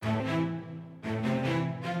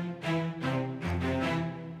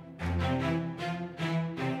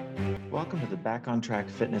Welcome to the Back on Track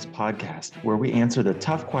Fitness podcast, where we answer the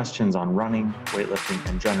tough questions on running, weightlifting,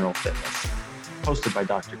 and general fitness. Hosted by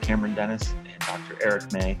Dr. Cameron Dennis and Dr.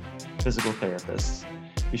 Eric May, physical therapists.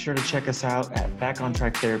 Be sure to check us out at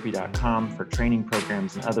backontracktherapy.com for training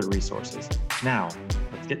programs and other resources. Now,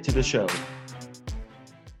 let's get to the show.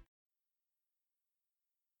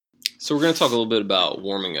 So we're going to talk a little bit about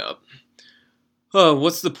warming up.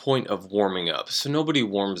 What's the point of warming up? So nobody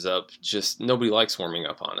warms up, nobody likes warming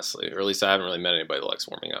up, honestly. Or at least I haven't really met anybody that likes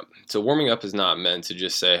warming up. So warming up is not meant to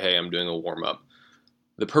just say, hey, I'm doing a warm up.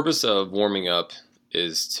 The purpose of warming up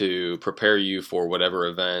is to prepare you for whatever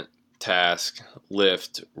event, task,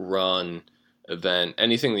 lift, run, event,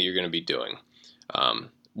 anything that you're going to be doing.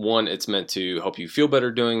 One, it's meant to help you feel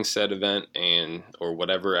better doing said event or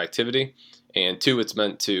whatever activity. And two, it's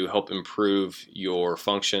meant to help improve your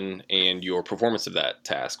function and your performance of that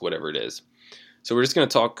task, whatever it is. So we're just going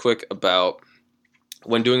to talk quick about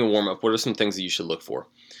when doing a warm-up, what are some things that you should look for?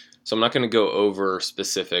 So I'm not going to go over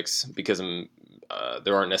specifics because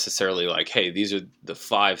there aren't necessarily like, hey, these are the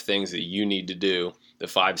 5 things that you need to do, the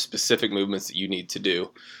 5 specific movements that you need to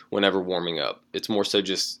do whenever warming up. It's more so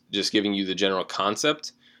just giving you the general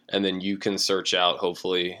concept, and then you can search out,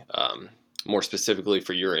 hopefully, more specifically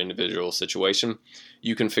for your individual situation,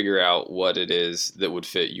 you can figure out what it is that would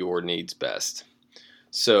fit your needs best.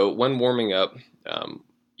 So when warming up,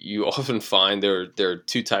 you often find there are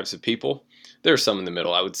 2 types of people. There are some in the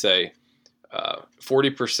middle. I would say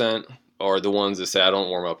 40% are the ones that say, I don't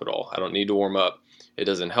warm up at all. I don't need to warm up. It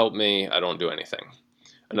doesn't help me. I don't do anything.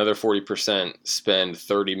 Another 40% spend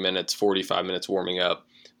 30 minutes, 45 minutes warming up.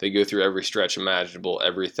 They go through every stretch imaginable,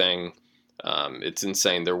 everything. It's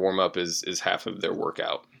insane. Their warm-up is half of their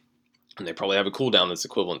workout. And they probably have a cool down that's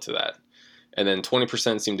equivalent to that. And then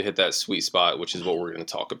 20% seem to hit that sweet spot, which is what we're going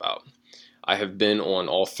to talk about. I have been on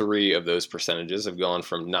all 3 of those percentages. I've gone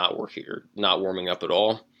from not warming up at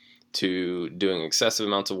all to doing excessive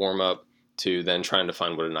amounts of warm-up to then trying to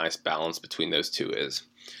find what a nice balance between those 2 is.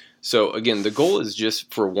 So again, the goal is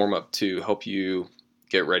just for warm-up to help you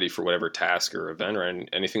get ready for whatever task or event or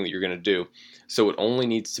anything that you're going to do. So it only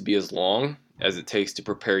needs to be as long as it takes to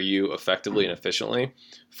prepare you effectively and efficiently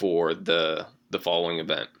for the following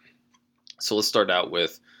event. So let's start out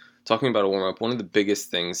with talking about a warm-up. One of the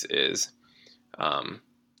biggest things is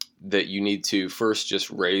that you need to first just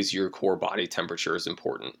raise your core body temperature is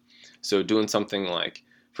important. So doing something like,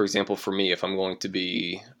 for example, for me, if I'm going to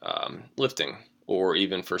be lifting, or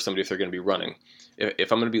even for somebody if they're going to be running,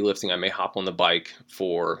 if I'm going to be lifting, I may hop on the bike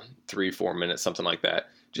for 3-4 minutes, something like that,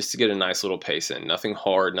 just to get a nice little pace in. Nothing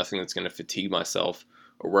hard, nothing that's going to fatigue myself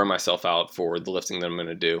or wear myself out for the lifting that I'm going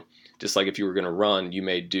to do. Just like if you were going to run, you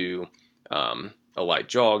may do a light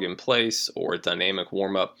jog in place or a dynamic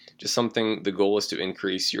warm-up, just something. The goal is to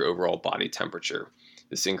increase your overall body temperature.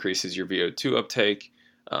 This increases your VO2 uptake.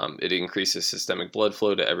 It increases systemic blood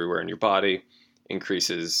flow to everywhere in your body,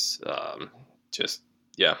 increases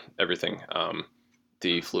everything.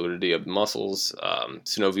 The fluidity of the muscles,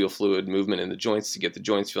 synovial fluid movement in the joints to get the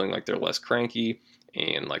joints feeling like they're less cranky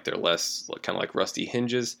and like they're less kind of like rusty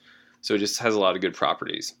hinges. So it just has a lot of good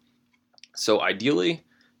properties. So ideally,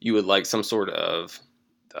 you would like some sort of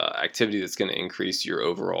activity that's going to increase your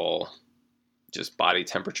overall just body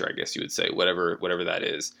temperature, I guess you would say, whatever that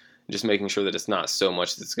is. Just making sure that it's not so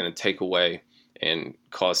much that's going to take away and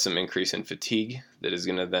cause some increase in fatigue that is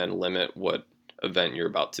going to then limit what event you're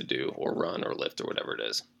about to do or run or lift or whatever it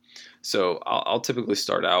is. So I'll typically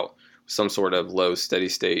start out with some sort of low steady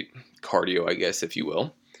state cardio, I guess, if you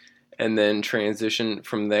will, and then transition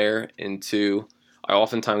from there into, I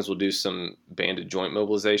oftentimes will do some banded joint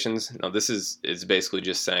mobilizations. Now this is basically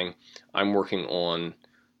just saying I'm working on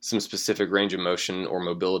some specific range of motion or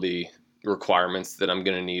mobility requirements that I'm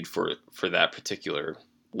going to need for that particular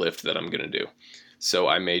lift that I'm going to do. So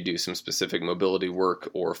I may do some specific mobility work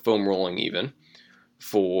or foam rolling even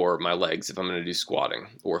for my legs if I'm going to do squatting.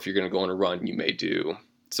 Or if you're going to go on a run, you may do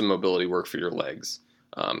some mobility work for your legs.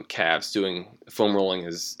 Calves, doing foam rolling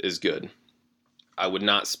is good. I would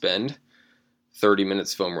not spend 30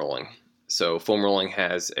 minutes foam rolling. So foam rolling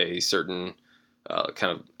has a certain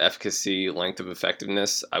kind of efficacy, length of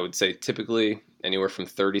effectiveness. I would say typically anywhere from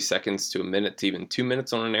 30 seconds to a minute to even 2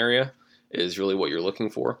 minutes on an area is really what you're looking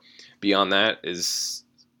for. Beyond that is,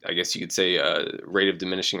 I guess you could say, a rate of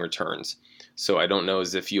diminishing returns. So I don't know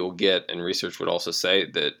as if you'll get, and research would also say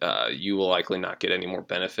that you will likely not get any more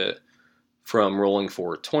benefit from rolling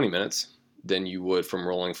for 20 minutes than you would from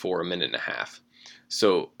rolling for a minute and a half.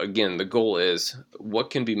 So again, the goal is what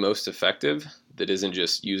can be most effective that isn't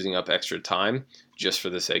just using up extra time just for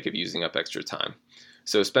the sake of using up extra time.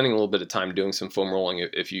 So spending a little bit of time doing some foam rolling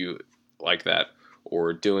if you like that,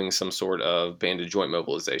 or doing some sort of banded joint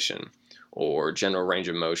mobilization or general range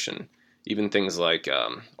of motion, even things like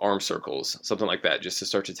arm circles, something like that, just to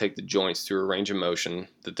start to take the joints through a range of motion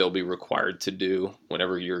that they'll be required to do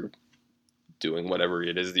whenever you're doing whatever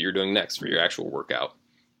it is that you're doing next for your actual workout.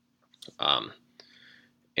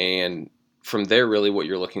 And from there, really what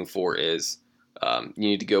you're looking for is you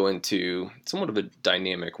need to go into somewhat of a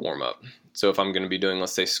dynamic warm-up. So if I'm going to be doing,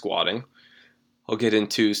 let's say, squatting, I'll get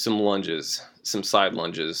into some lunges, some side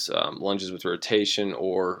lunges, lunges with rotation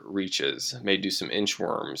or reaches. May do some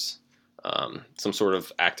inchworms, some sort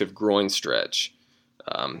of active groin stretch,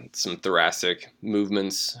 some thoracic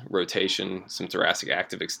movements, rotation, some thoracic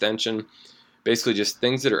active extension. Basically just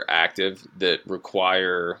things that are active that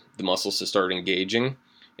require the muscles to start engaging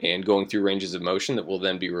and going through ranges of motion that will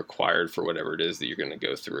then be required for whatever it is that you're going to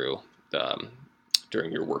go through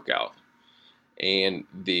during your workout. And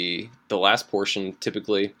the last portion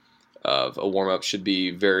typically of a warm-up should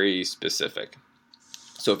be very specific.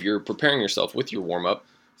 So if you're preparing yourself with your warm-up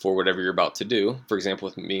for whatever you're about to do, for example,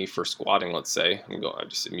 with me for squatting, let's say,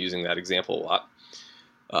 I'm using that example a lot.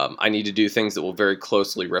 I need to do things that will very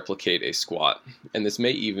closely replicate a squat. And this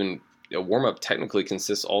may even, a warm-up technically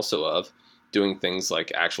consists also of doing things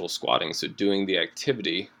like actual squatting. So doing the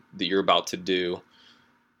activity that you're about to do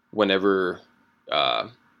whenever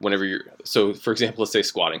you're, so for example, let's say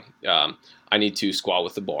squatting. I need to squat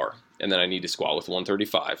with the bar, and then I need to squat with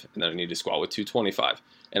 135, and then I need to squat with 225,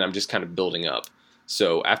 and I'm just kind of building up.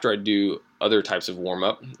 So after I do other types of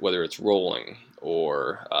warm-up, whether it's rolling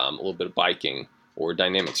or a little bit of biking or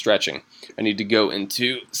dynamic stretching, I need to go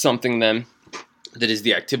into something then that is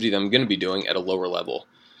the activity that I'm going to be doing at a lower level.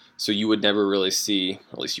 So you would never really see,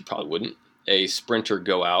 at least you probably wouldn't, a sprinter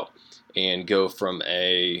go out and go from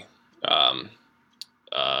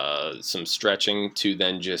some stretching to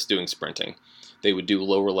then just doing sprinting. They would do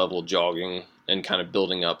lower level jogging and kind of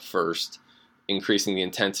building up first, increasing the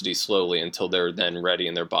intensity slowly until they're then ready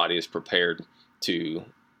and their body is prepared to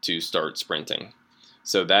start sprinting.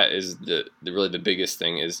 So that is really the biggest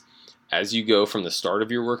thing is as you go from the start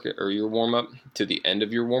of your work or your warm-up to the end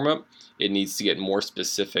of your warm-up, it needs to get more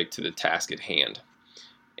specific to the task at hand.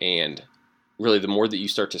 And really the more that you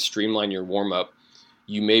start to streamline your warm-up,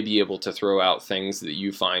 you may be able to throw out things that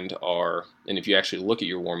you find are, and if you actually look at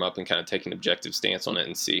your warm-up and kind of take an objective stance on it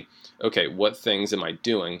and see, okay, what things am I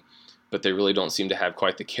doing, but they really don't seem to have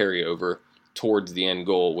quite the carryover towards the end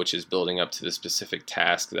goal, which is building up to the specific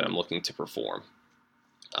task that I'm looking to perform.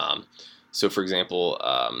 So for example,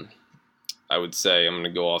 I would say I'm going to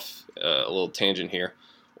go off a little tangent here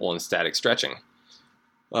on static stretching.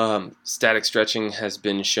 Static stretching has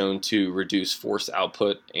been shown to reduce force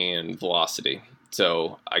output and velocity.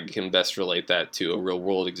 So I can best relate that to a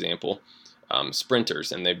real-world example.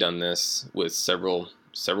 Sprinters, and they've done this with several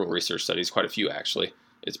research studies, quite a few actually.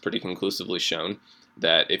 It's pretty conclusively shown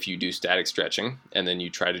that if you do static stretching and then you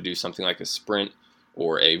try to do something like a sprint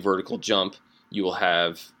or a vertical jump, you will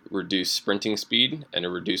have reduced sprinting speed and a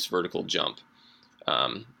reduced vertical jump.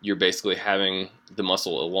 You're basically having the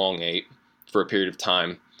muscle elongate for a period of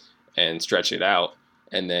time and stretch it out,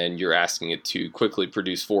 and then you're asking it to quickly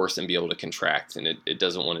produce force and be able to contract, and it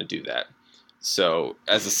doesn't want to do that. So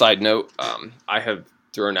as a side note, I have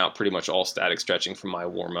thrown out pretty much all static stretching from my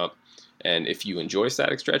warm-up, and if you enjoy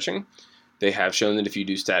static stretching, they have shown that if you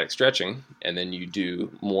do static stretching and then you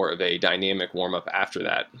do more of a dynamic warm-up after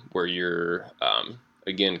that, where you're,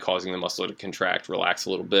 again, causing the muscle to contract, relax a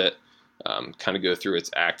little bit, kind of go through its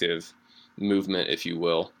active movement, if you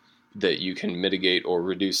will, that you can mitigate or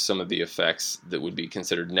reduce some of the effects that would be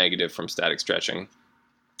considered negative from static stretching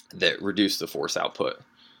that reduce the force output.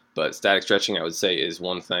 But static stretching, I would say, is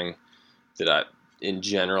one thing that in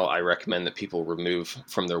general, I recommend that people remove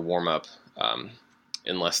from their warm-up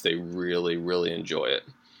unless they really, really enjoy it.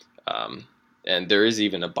 And there is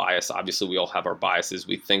even a bias. Obviously, we all have our biases.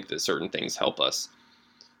 We think that certain things help us.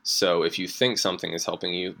 So if you think something is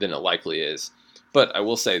helping you, then it likely is. But I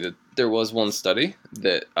will say that there was one study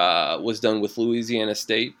that was done with Louisiana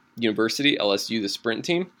State University, LSU, the sprint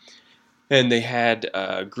team. And they had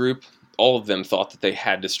a group, all of them thought that they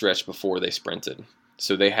had to stretch before they sprinted.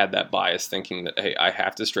 So they had that bias thinking that, hey, I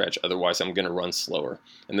have to stretch, otherwise I'm going to run slower.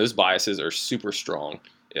 And those biases are super strong.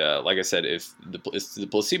 Like I said, it's the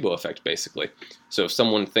placebo effect, basically. So if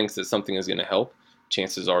someone thinks that something is going to help,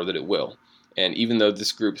 chances are that it will. And even though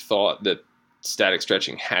this group thought that static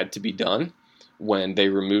stretching had to be done, when they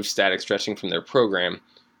removed static stretching from their program,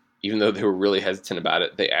 even though they were really hesitant about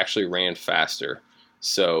it, they actually ran faster.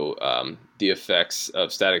 So the effects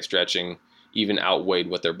of static stretching even outweighed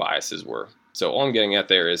what their biases were. So all I'm getting at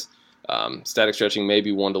there is static stretching may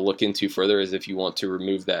be one to look into further, as if you want to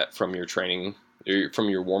remove that from your training from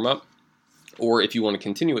your warm-up. Or if you want to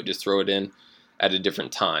continue it, just throw it in at a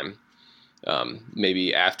different time,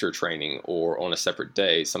 maybe after training or on a separate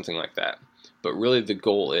day, something like that. But really the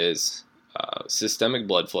goal is systemic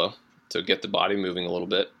blood flow, so get the body moving a little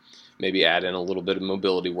bit, maybe add in a little bit of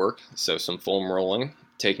mobility work, so some foam rolling,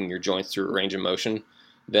 taking your joints through a range of motion,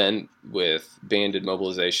 then with banded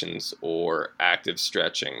mobilizations or active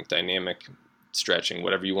stretching, dynamic stretching,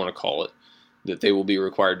 whatever you want to call it, that they will be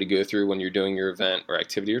required to go through when you're doing your event or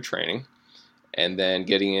activity or training, and then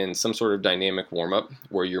getting in some sort of dynamic warm-up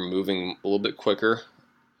where you're moving a little bit quicker,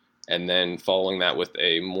 and then following that with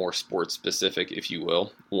a more sport-specific, if you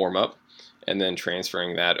will, warm-up, and then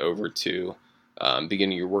transferring that over to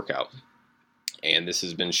beginning your workout. And this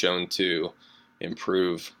has been shown to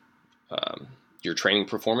improve your training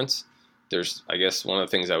performance. I guess one of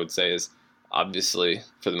the things I would say is, obviously,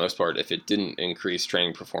 for the most part, if it didn't increase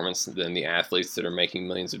training performance, then the athletes that are making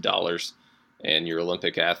millions of dollars and your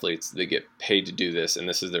Olympic athletes that get paid to do this, and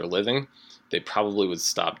this is their living, they probably would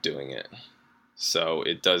stop doing it. So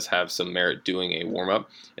it does have some merit doing a warm-up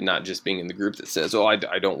and not just being in the group that says, oh, I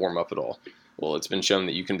don't warm up at all. Well, it's been shown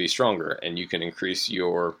that you can be stronger and you can increase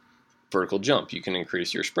your vertical jump. You can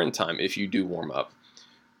increase your sprint time if you do warm up.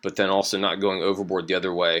 But then also not going overboard the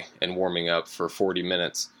other way and warming up for 40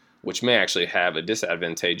 minutes, which may actually have a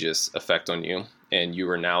disadvantageous effect on you, and you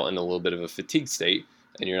are now in a little bit of a fatigue state,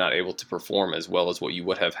 and you're not able to perform as well as what you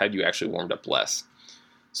would have had you actually warmed up less.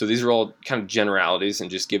 So these are all kind of generalities and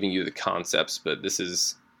just giving you the concepts, but this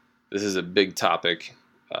is a big topic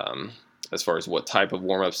as far as what type of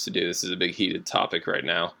warm-ups to do. This is a big heated topic right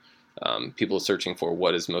now. People are searching for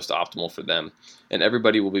what is most optimal for them, and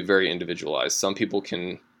everybody will be very individualized. Some people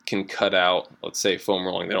can cut out, let's say, foam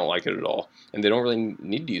rolling. They don't like it at all, and they don't really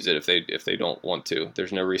need to use it if they don't want to.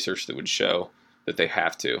 There's no research that would show that they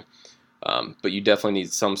have to, but you definitely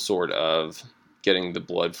need some sort of getting the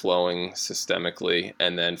blood flowing systemically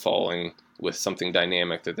and then following with something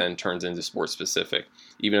dynamic that then turns into sport specific.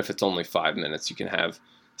 Even if it's only 5 minutes, you can have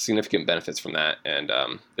significant benefits from that, and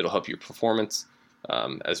it'll help your performance,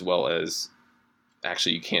 as well as,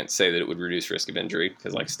 actually, you can't say that it would reduce risk of injury,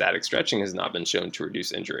 because like static stretching has not been shown to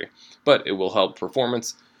reduce injury, but it will help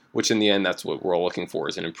performance, which in the end, that's what we're all looking for,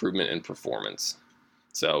 is an improvement in performance.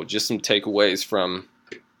 So just some takeaways from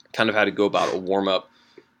kind of how to go about a warm-up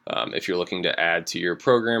if you're looking to add to your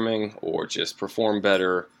programming or just perform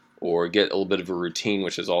better or get a little bit of a routine,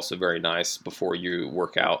 which is also very nice before you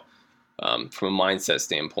work out. From a mindset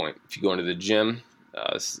standpoint, if you go into the gym,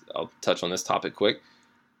 I'll touch on this topic quick.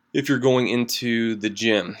 If you're going into the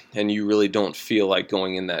gym and you really don't feel like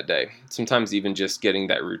going in that day, sometimes even just getting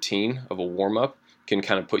that routine of a warm-up can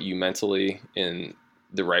kind of put you mentally in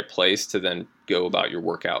the right place to then go about your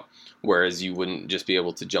workout, whereas you wouldn't just be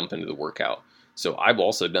able to jump into the workout. So I've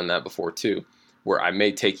also done that before too, where I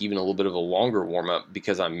may take even a little bit of a longer warm-up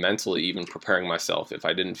because I'm mentally even preparing myself if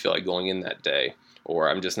I didn't feel like going in that day, or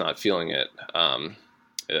I'm just not feeling it. I'm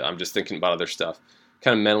just thinking about other stuff,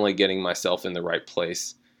 kind of mentally getting myself in the right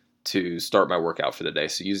place to start my workout for the day.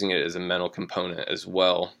 So using it as a mental component as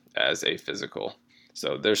well as a physical.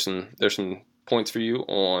 So there's some points for you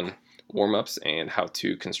on warm-ups and how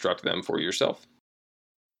to construct them for yourself.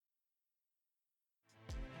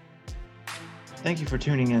 Thank you for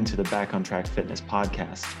tuning in to the Back on Track Fitness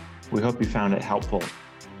podcast. We hope you found it helpful.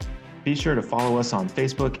 Be sure to follow us on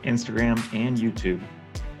Facebook, Instagram, and YouTube,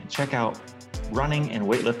 and check out running and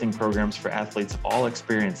weightlifting programs for athletes of all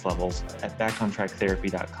experience levels at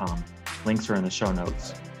backontracktherapy.com. Links are in the show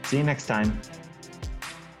notes. See you next time.